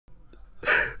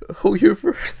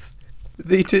Hoyoverse.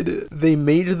 They did it. They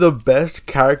made the best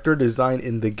character design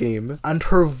in the game, and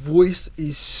her voice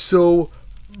is so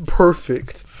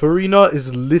perfect. Farina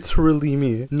is literally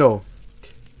me. No,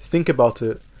 think about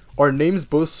it. Our names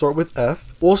both start with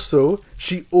F. Also,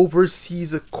 she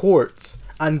oversees courts.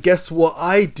 And guess what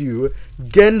I do?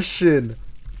 Genshin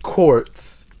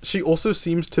courts. She also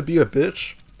seems to be a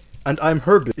bitch, and I'm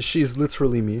her bitch. She is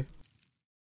literally me.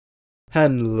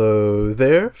 Hello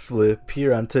there, Flip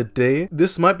here, and today,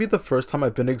 this might be the first time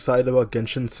I've been excited about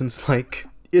Genshin since like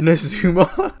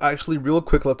Inazuma. Actually, real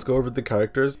quick, let's go over the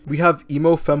characters. We have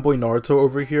emo femboy Naruto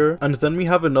over here, and then we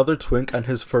have another twink and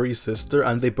his furry sister,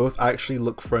 and they both actually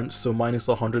look French, so minus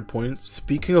 100 points.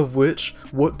 Speaking of which,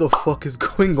 what the fuck is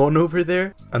going on over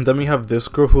there? And then we have this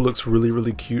girl who looks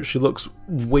really cute. She looks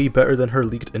way better than her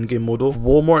leaked in-game model.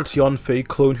 Walmart's Yanfei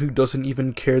clone who doesn't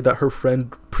even care that her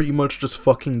friend pretty much just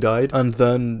fucking died. And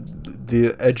then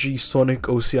the edgy Sonic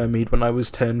OC I made when I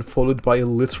was 10, followed by a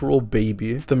literal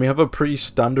baby. Then we have a pretty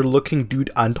standard looking dude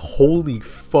and holy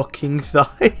fucking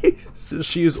thighs.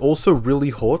 She is also really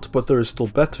hot, but there is still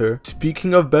better.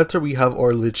 Speaking of better, we have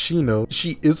our Lichino.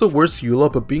 She is a worse Eula,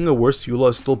 but being a worse Eula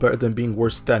is still better than being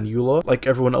worse than Eula, like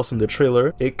everyone else in the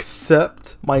trailer,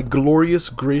 except my glorious,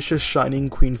 gracious, shining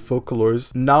queen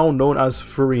Folklores, now known as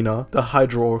Farina, the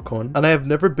Hydro Orcon. And I have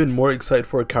never been more excited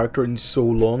for a character in so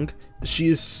long. She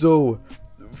is so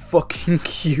fucking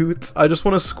cute. I just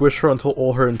want to squish her until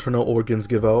all her internal organs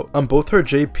give out. And both her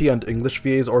JP and English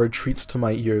VAs are treats to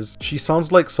my ears. She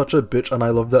sounds like such a bitch and I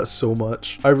love that so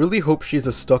much. I really hope she's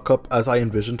as stuck up as I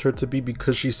envisioned her to be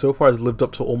because she so far has lived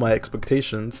up to all my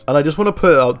expectations. And I just want to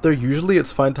put it out there, usually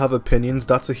it's fine to have opinions,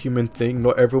 that's a human thing,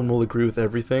 not everyone will agree with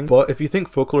everything. But if you think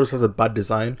Folklores has a bad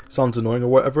design, sounds annoying or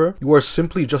whatever, you are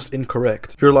simply just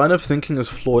incorrect. Your line of thinking is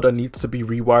flawed and needs to be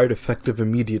rewired effective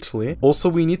immediately. Also,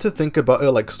 we need to think about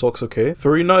it like stocks, okay?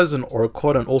 Farina is an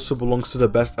Orcod and also belongs to the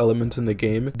best element in the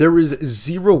game. There is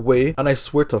zero way, and I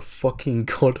swear to fucking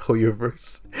god,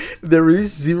 Hoyoverse, there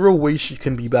is zero way she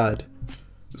can be bad.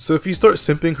 So if you start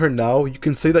simping her now, you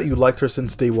can say that you liked her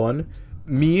since day one.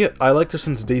 Me, I liked her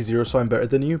since day 0, so I'm better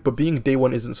than you, but being day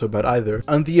 1 isn't so bad either.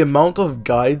 And the amount of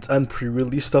guides and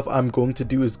pre-release stuff I'm going to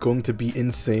do is going to be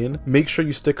insane. Make sure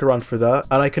you stick around for that,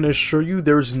 and I can assure you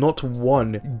there is not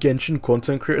one Genshin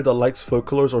content creator that likes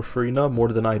Folklores or Farina more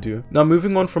than I do. Now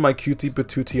moving on from my cutie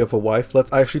patootie of a wife,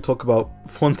 let's actually talk about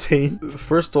Fontaine.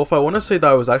 First off, I want to say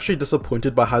that I was actually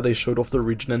disappointed by how they showed off the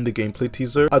region in the gameplay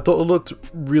teaser. I thought it looked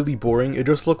really boring, it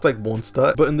just looked like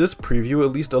Mondstadt, but in this preview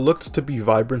at least it looked to be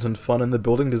vibrant and fun, and the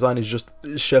building design is just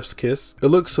chef's kiss. It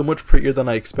looks so much prettier than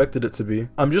I expected it to be.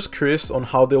 I'm just curious on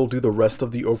how they will do the rest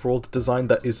of the overall design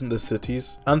that isn't the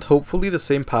cities, and hopefully the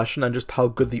same passion and just how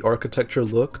good the architecture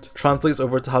looked translates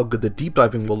over to how good the deep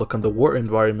diving will look on the water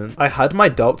environment. I had my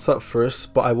doubts at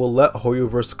first, but I will let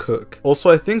Hoyoverse cook. Also,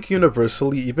 I think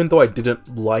universally, even though I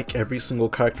didn't like every single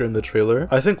character in the trailer,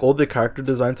 I think all the character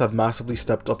designs have massively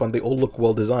stepped up and they all look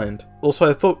well designed. Also,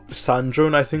 I thought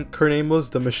Sandrone, I think her name was,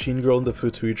 the machine girl in the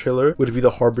Futui trailer, would be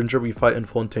the harbinger we fight in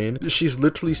Fontaine. She's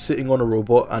literally sitting on a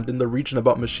robot, and in the region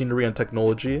about machinery and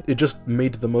technology, it just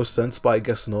made the most sense, but I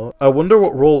guess not. I wonder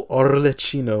what role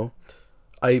Arlecchino,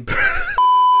 I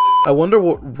wonder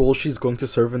what role she's going to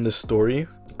serve in this story.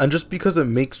 And just because it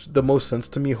makes the most sense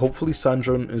to me, hopefully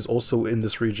Sandrone is also in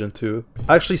this region too.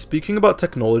 Actually, speaking about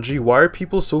technology, why are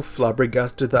people so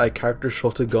flabbergasted that a character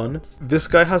shot a gun? This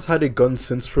guy has had a gun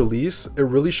since release. It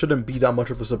really shouldn't be that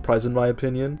much of a surprise in my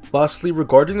opinion. Lastly,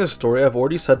 regarding the story, I've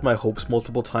already said my hopes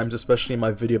multiple times, especially in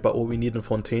my video about what we need in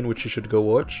Fontaine, which you should go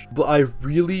watch. But I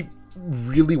really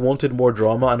wanted more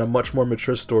drama and a much more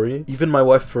mature story. Even my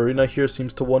wife Farina here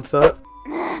seems to want that.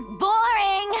 Boring!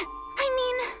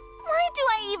 Why do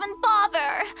I even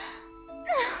bother?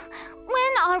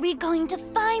 When are we going to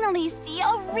finally see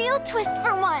a real twist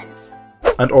for once?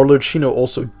 And Arlecchino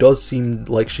also does seem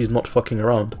like she's not fucking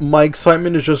around. My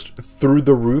excitement is just through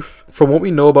the roof. From what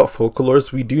we know about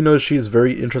Folklores, we do know she's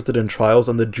very interested in trials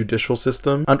and the judicial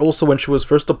system. And also when she was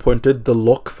first appointed, the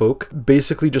Lock folk,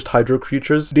 basically just hydro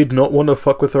creatures, did not want to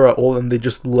fuck with her at all and they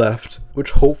just left.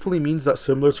 Which hopefully means that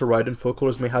similar to Raiden,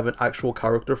 Folklores may have an actual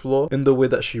character flaw in the way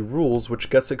that she rules, which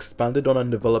gets expanded on and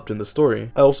developed in the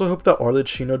story. I also hope that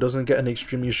Arlecchino doesn't get an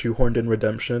extremely shoehorned in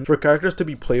redemption. For characters to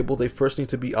be playable, they first need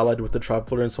to be allied with the Traveler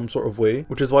Traveler in some sort of way,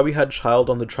 which is why we had Child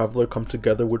and the Traveler come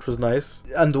together, which was nice,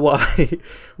 and why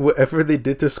whatever they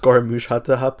did to Scaramouche had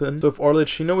to happen. So if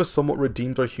Arlecchino is somewhat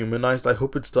redeemed or humanized, I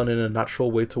hope it's done in a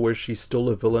natural way to where she's still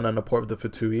a villain and a part of the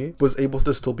Fatui, was able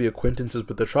to still be acquaintances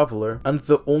with the Traveler. And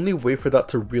the only way for that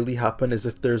to really happen is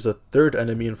if there's a third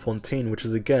enemy in Fontaine, which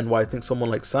is again why I think someone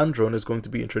like Sandrone is going to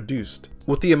be introduced.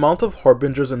 With the amount of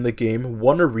Harbingers in the game,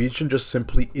 one a region just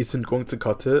simply isn't going to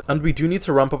cut it, and we do need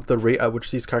to ramp up the rate at which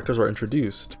these characters are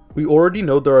introduced. We already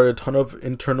know there are a ton of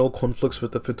internal conflicts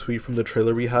with the Fatui from the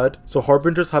trailer we had, so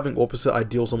Harbingers having opposite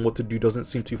ideals on what to do doesn't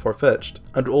seem too far-fetched,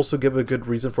 and also give a good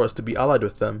reason for us to be allied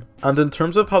with them. And in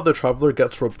terms of how the Traveler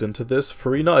gets roped into this,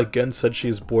 Farina again said she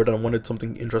is bored and wanted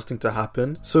something interesting to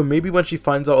happen, so maybe when she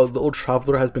finds out a little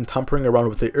Traveler has been tampering around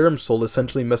with the Irem Soul,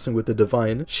 essentially messing with the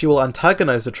Divine, she will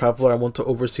antagonize the Traveler and want to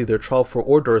oversee their trial for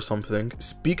order or something.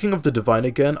 Speaking of the Divine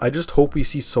again, I just hope we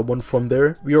see someone from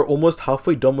there. We are almost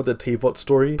halfway done with the Teyvat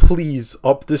story. Please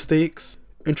up the stakes.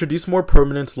 Introduce more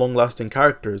permanent, long-lasting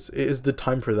characters. It is the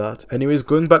time for that. Anyways,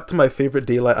 going back to my favorite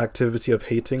daylight activity of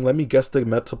hating, let me guess the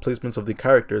meta placements of the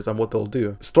characters and what they'll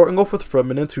do. Starting off with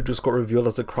Freminent, who just got revealed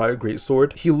as a Cryo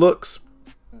Greatsword. He looks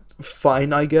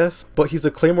fine, I guess, but he's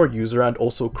a Claymore user and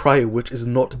also Cryo, which is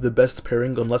not the best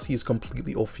pairing unless he's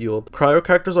completely off-field. Cryo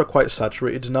characters are quite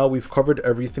saturated now. We've covered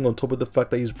everything on top of the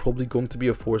fact that he's probably going to be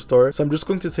a 4-star, so I'm just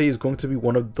going to say he's going to be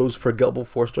one of those forgettable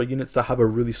 4-star units that have a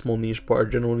really small niche but are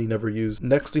generally never used.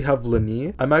 Next we have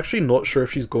Lani. I'm actually not sure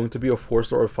if she's going to be a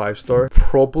 4-star or 5-star,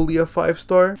 probably a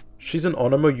 5-star. She's an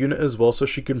Onimo unit as well, so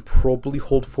she can probably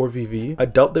hold 4VV. I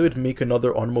doubt they would make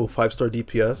another Onimo 5-star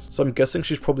DPS, so I'm guessing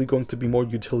she's probably going to be more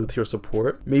utility or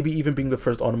support, maybe even being the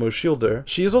first Onimo shielder.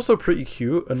 She is also pretty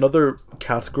cute, another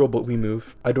cat girl, but we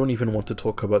move. I don't even want to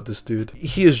talk about this dude.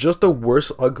 He is just a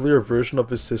worse, uglier version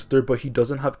of his sister, but he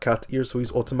doesn't have cat ears, so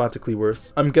he's automatically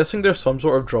worse. I'm guessing there's some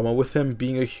sort of drama with him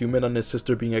being a human and his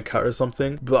sister being a cat or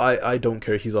something, but I don't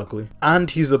care, he's ugly. And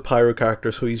he's a pyro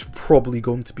character, so he's probably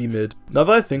going to be mid. Now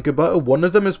that I think about it, one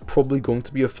of them is probably going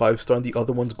to be a 5-star and the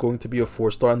other one's going to be a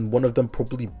 4-star, and one of them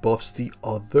probably buffs the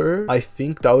other. I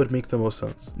think that would make the most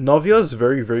sense. Navia is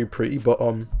very, very pretty, but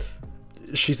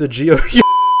she's a Geo.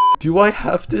 Do I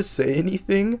have to say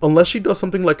anything? Unless she does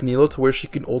something like Nilo to where she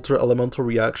can alter elemental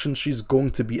reactions, she's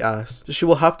going to be ass. She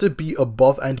will have to be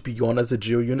above and beyond as a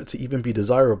Geo unit to even be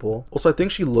desirable. Also, I think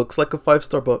she looks like a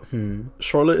 5-star, but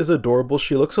Charlotte is adorable.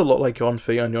 She looks a lot like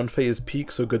Yonfei, and Yonfei is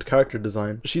peak, so good character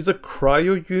design. She's a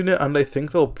Cryo unit, and I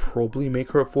think they'll probably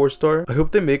make her a 4-star. I hope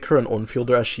they make her an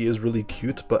on-fielder as she is really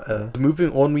cute, but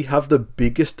Moving on, we have the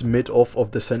biggest mid-off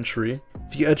of the century.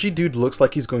 The edgy dude looks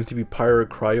like he's going to be Pyro or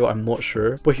Cryo, I'm not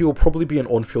sure, but he will probably be an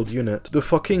on-field unit. The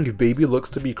fucking baby looks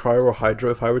to be Cryo or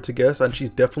Hydra if I were to guess, and she's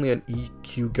definitely an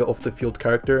EQ get off the field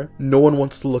character. No one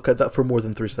wants to look at that for more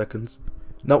than 3 seconds.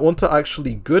 Now on to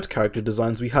actually good character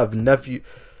designs. We have Nephew,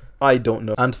 I don't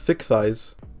know, and Thick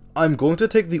Thighs. I'm going to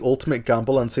take the ultimate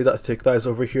gamble and say that Thick Thighs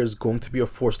over here is going to be a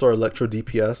 4-star Electro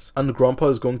DPS, and Grandpa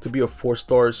is going to be a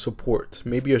 4-star support,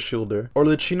 maybe a shielder.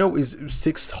 Arlecchino is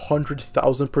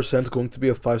 600,000% going to be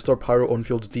a 5-star Pyro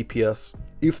on-field DPS.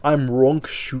 If I'm wrong,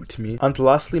 shoot me. And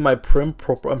lastly, my prim,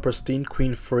 proper and pristine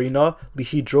Queen Farina,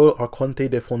 Lihidro Arconte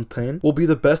de Fontaine, will be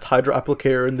the best Hydra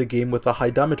applicator in the game with a high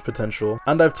damage potential.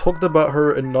 And I've talked about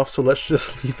her enough, so let's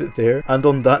just leave it there. And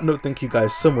on that note, thank you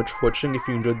guys so much for watching. If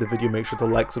you enjoyed the video, make sure to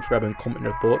like, subscribe and comment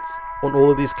your thoughts on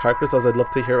all of these characters, as I'd love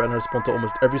to hear and respond to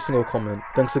almost every single comment.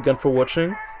 Thanks again for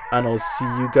watching, and I'll see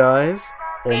you guys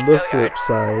on the flip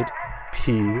side.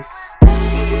 Peace.